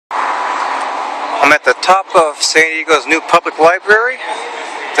I'm at the top of San Diego's new public library,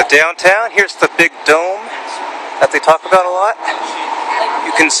 the downtown. Here's the big dome that they talk about a lot.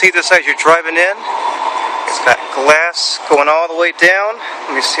 You can see this as you're driving in. It's got glass going all the way down.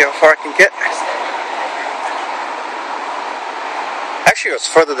 Let me see how far I can get. Actually, it's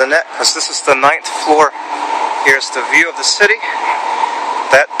further than that because this is the 9th floor. Here's the view of the city.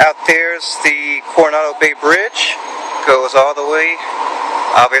 That out there's the Coronado Bay Bridge. Goes all the way,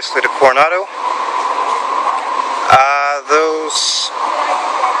 obviously, to Coronado. Those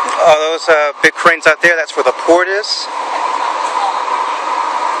big cranes out there, that's where the port is.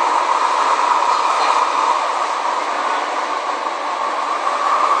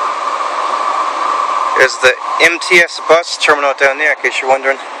 There's the MTS bus terminal down there, in case you're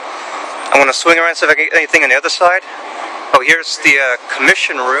wondering. I'm going to swing around and see if I can get anything on the other side. Oh, here's the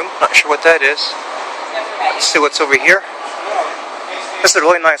commission room. Not sure what that is. Let's see what's over here. This is a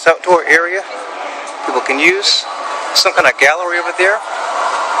really nice outdoor area people can use. Some kind of gallery over there.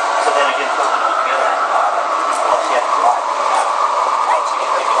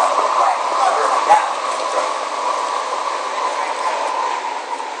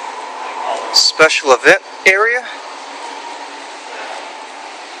 Special event area.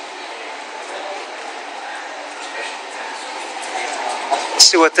 Let's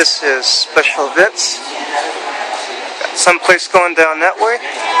see what this is. Special events. Got some place going down that way.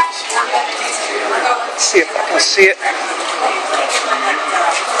 Let's see if I can see it.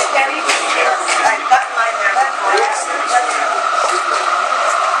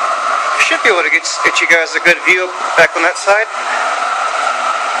 Should be able to get you guys a good view back on that side.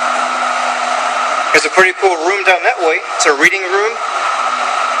 There's a pretty cool room down that way. It's a reading room.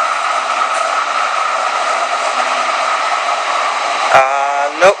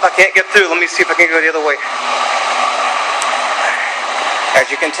 Nope, I can't get through. Let me see if I can go the other way. As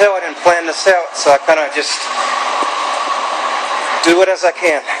you can tell, I didn't plan this out, so I kind of just do it as I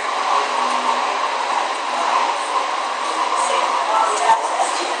can.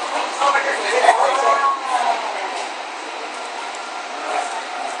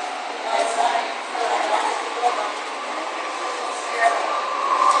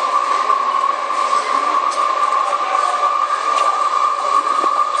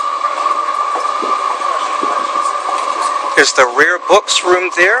 There's the rare books room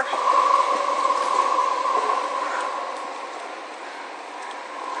there.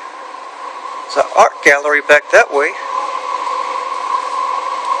 There's an art gallery back that way.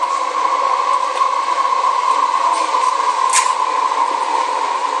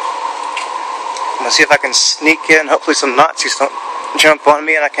 I'm going to see if I can sneak in. Hopefully some Nazis don't jump on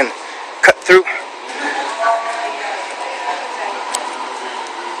me and I can cut through.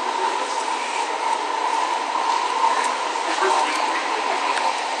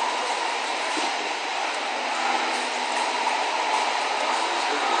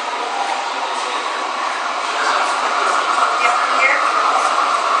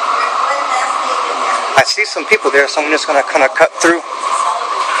 I see some people there, so I'm just going to kind of cut through.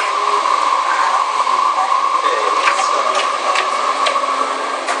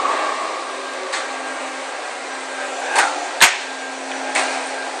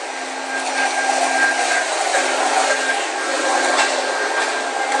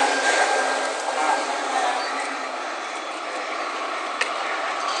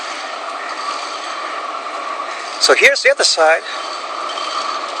 So here's the other side.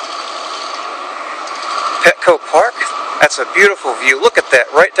 Petco Park. That's a beautiful view. Look at that,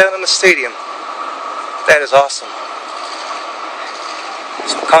 right down in the stadium. That is awesome.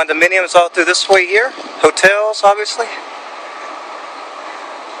 Some condominiums all through this way here. Hotels, obviously.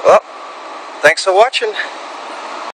 Well, thanks for watching.